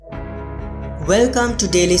Welcome to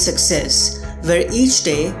Daily Success, where each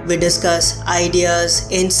day we discuss ideas,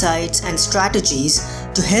 insights, and strategies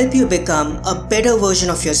to help you become a better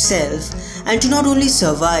version of yourself and to not only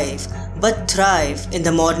survive but thrive in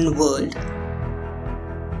the modern world.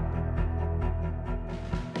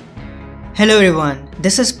 Hello everyone,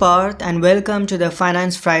 this is Parth and welcome to the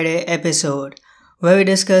Finance Friday episode, where we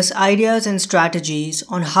discuss ideas and strategies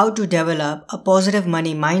on how to develop a positive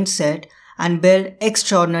money mindset and build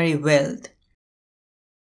extraordinary wealth.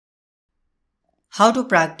 How to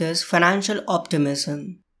practice financial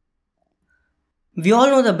optimism. We all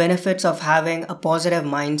know the benefits of having a positive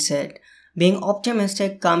mindset. Being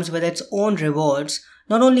optimistic comes with its own rewards,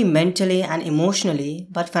 not only mentally and emotionally,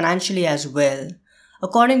 but financially as well.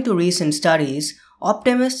 According to recent studies,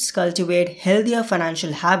 optimists cultivate healthier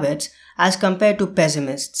financial habits as compared to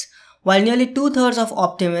pessimists. While nearly 2/3 of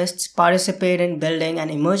optimists participate in building an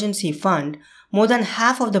emergency fund, more than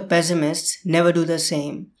half of the pessimists never do the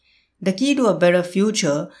same. The key to a better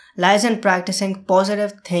future lies in practicing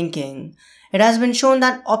positive thinking. It has been shown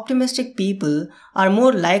that optimistic people are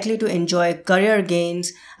more likely to enjoy career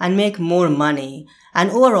gains and make more money, and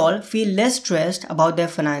overall feel less stressed about their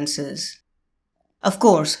finances. Of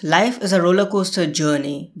course, life is a roller coaster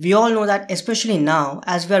journey. We all know that, especially now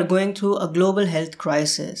as we are going through a global health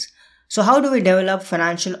crisis. So how do we develop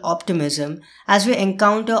financial optimism as we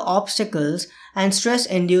encounter obstacles and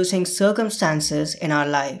stress-inducing circumstances in our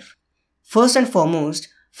life? First and foremost,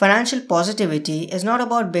 financial positivity is not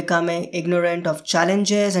about becoming ignorant of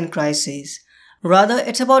challenges and crises. Rather,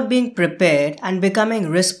 it's about being prepared and becoming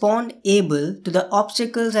respond-able to the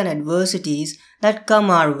obstacles and adversities that come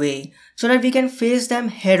our way so that we can face them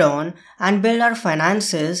head-on and build our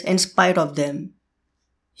finances in spite of them.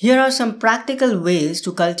 Here are some practical ways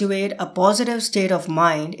to cultivate a positive state of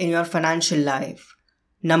mind in your financial life.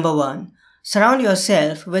 Number 1. Surround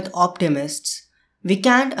yourself with optimists. We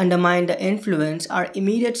can't undermine the influence our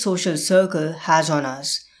immediate social circle has on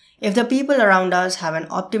us. If the people around us have an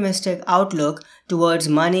optimistic outlook towards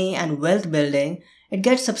money and wealth building, it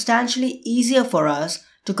gets substantially easier for us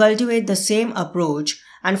to cultivate the same approach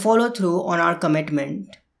and follow through on our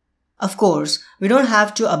commitment. Of course, we don't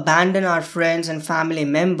have to abandon our friends and family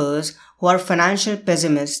members who are financial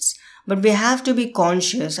pessimists, but we have to be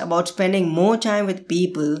conscious about spending more time with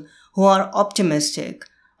people who are optimistic,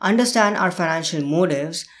 understand our financial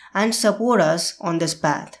motives, and support us on this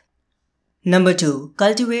path. Number 2.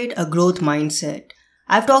 Cultivate a growth mindset.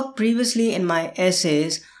 I've talked previously in my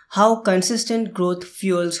essays how consistent growth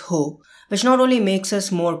fuels hope, which not only makes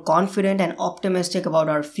us more confident and optimistic about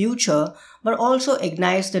our future, but also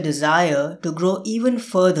ignites the desire to grow even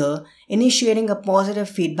further, initiating a positive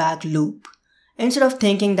feedback loop. Instead of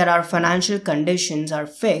thinking that our financial conditions are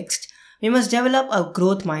fixed, we must develop a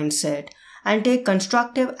growth mindset and take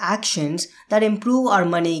constructive actions that improve our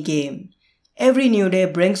money game. Every new day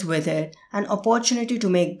brings with it an opportunity to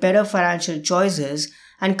make better financial choices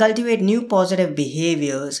and cultivate new positive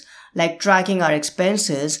behaviors like tracking our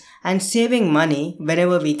expenses and saving money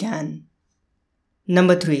whenever we can.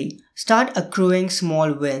 Number 3. Start accruing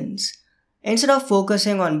small wins. Instead of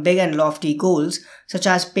focusing on big and lofty goals such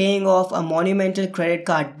as paying off a monumental credit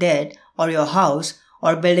card debt or your house,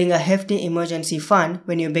 or building a hefty emergency fund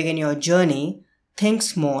when you begin your journey, think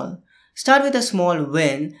small. Start with a small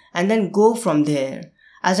win and then go from there.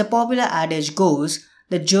 As a popular adage goes,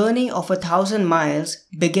 the journey of 1,000 miles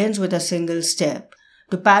begins with a single step.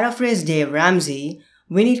 To paraphrase Dave Ramsey,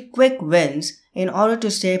 we need quick wins in order to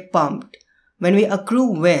stay pumped. When we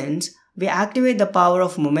accrue wins, we activate the power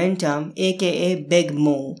of momentum, aka Big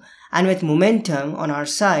Mo, and with momentum on our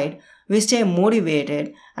side, we stay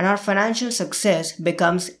motivated and our financial success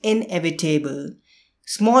becomes inevitable.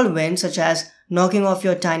 Small wins such as knocking off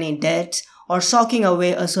your tiny debts or socking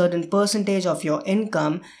away a certain percentage of your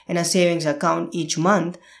income in a savings account each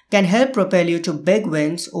month can help propel you to big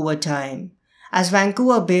wins over time. As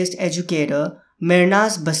Vancouver-based educator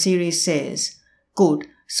Mirnaz Basiri says, quote,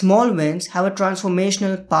 "Small wins have a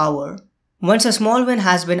transformational power. Once a small win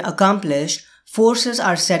has been accomplished, forces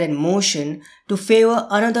are set in motion to favor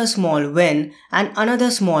another small win and another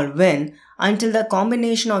small win until the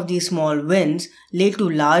combination of these small wins lead to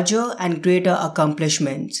larger and greater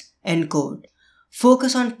accomplishments." End quote.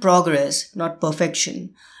 Focus on progress, not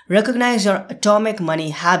perfection. Recognize your atomic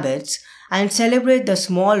money habits and celebrate the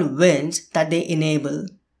small wins that they enable.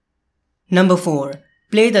 Number 4.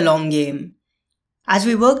 Play the long game. As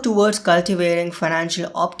we work towards cultivating financial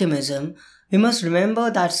optimism, we must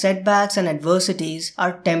remember that setbacks and adversities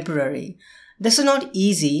are temporary. This is not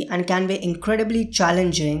easy and can be incredibly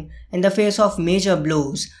challenging in the face of major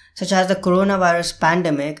blows such as the coronavirus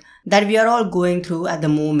pandemic that we are all going through at the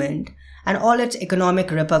moment. and all its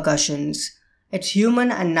economic repercussions. It's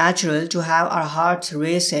human and natural to have our hearts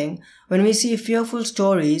racing when we see fearful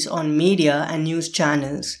stories on media and news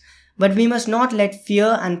channels. But we must not let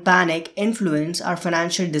fear and panic influence our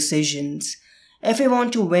financial decisions. If we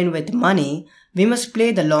want to win with money, we must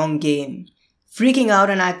play the long game. Freaking out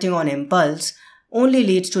and acting on impulse only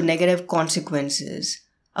leads to negative consequences.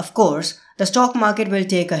 Of course, the stock market will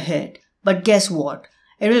take a hit, but guess what?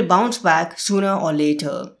 It will bounce back sooner or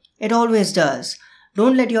later. It always does.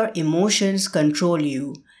 Don't let your emotions control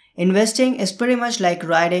you. Investing is pretty much like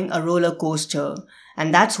riding a roller coaster,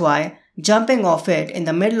 and that's why jumping off it in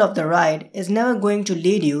the middle of the ride is never going to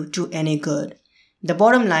lead you to any good. The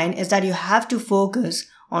bottom line is that you have to focus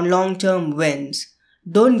on long-term wins.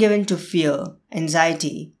 Don't give in to fear,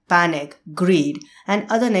 anxiety, panic, greed, and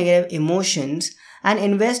other negative emotions, and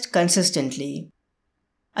invest consistently.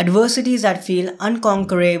 Adversities that feel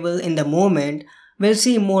unconquerable in the moment will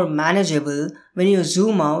seem more manageable when you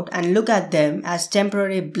zoom out and look at them as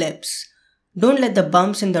temporary blips. Don't let the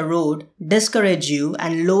bumps in the road discourage you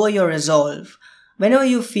and lower your resolve. Whenever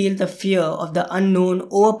you feel the fear of the unknown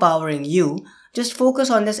overpowering you, just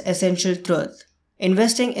focus on this essential truth.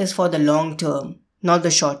 Investing is for the long term, not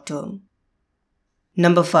the short term.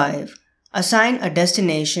 Number 5. Assign a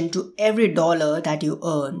destination to every dollar that you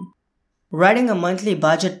earn. Writing a monthly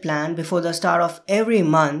budget plan before the start of every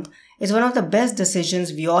month is one of the best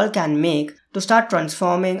decisions we all can make to start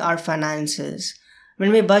transforming our finances.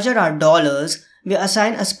 When we budget our dollars, we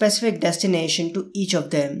assign a specific destination to each of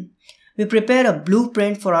them. We prepare a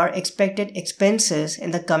blueprint for our expected expenses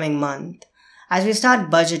in the coming month. As we start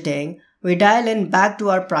budgeting, we dial in back to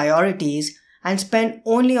our priorities and spend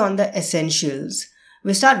only on the essentials.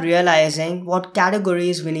 We start realizing what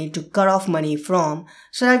categories we need to cut off money from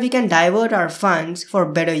so that we can divert our funds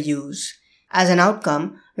for better use. As an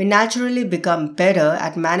outcome, we naturally become better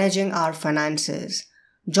at managing our finances.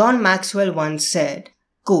 John Maxwell once said,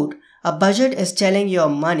 quote, "A budget is telling your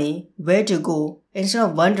money where to go instead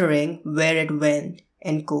of wondering where it went."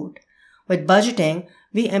 End quote. With budgeting,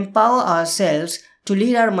 we empower ourselves to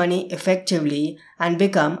lead our money effectively and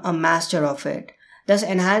become a master of it, thus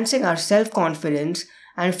enhancing our self-confidence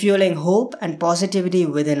and fueling hope and positivity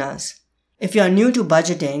within us. If you are new to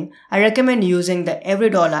budgeting, I recommend using the Every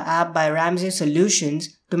Dollar app by Ramsey Solutions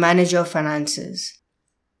to manage your finances.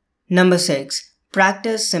 Number 6.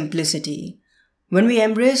 Practice simplicity. When we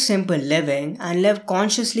embrace simple living and live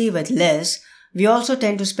consciously with less, we also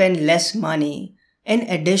tend to spend less money. In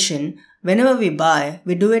addition, whenever we buy,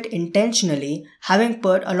 we do it intentionally, having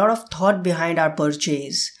put a lot of thought behind our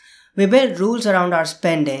purchase. We build rules around our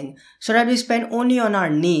spending so that we spend only on our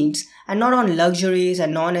needs and not on luxuries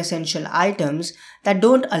and non-essential items that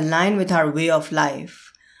don't align with our way of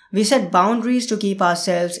life. We set boundaries to keep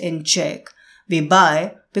ourselves in check. We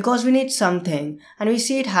buy because we need something and we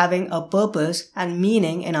see it having a purpose and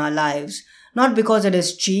meaning in our lives, not because it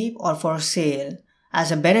is cheap or for sale.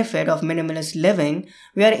 As a benefit of minimalist living,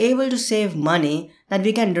 we are able to save money that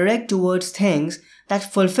we can direct towards things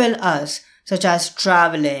that fulfill us, such as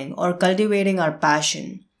traveling or cultivating our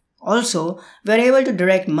passion. Also, we are able to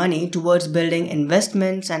direct money towards building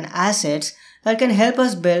investments and assets that can help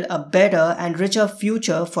us build a better and richer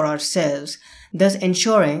future for ourselves, thus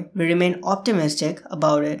ensuring we remain optimistic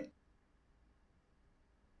about it.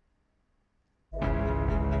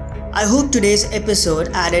 I hope today's episode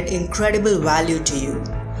added incredible value to you.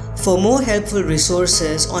 For more helpful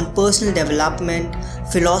resources on personal development,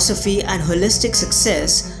 philosophy, and holistic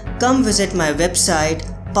success, come visit my website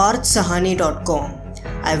parthsahani.com.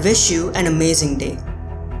 I wish you an amazing day.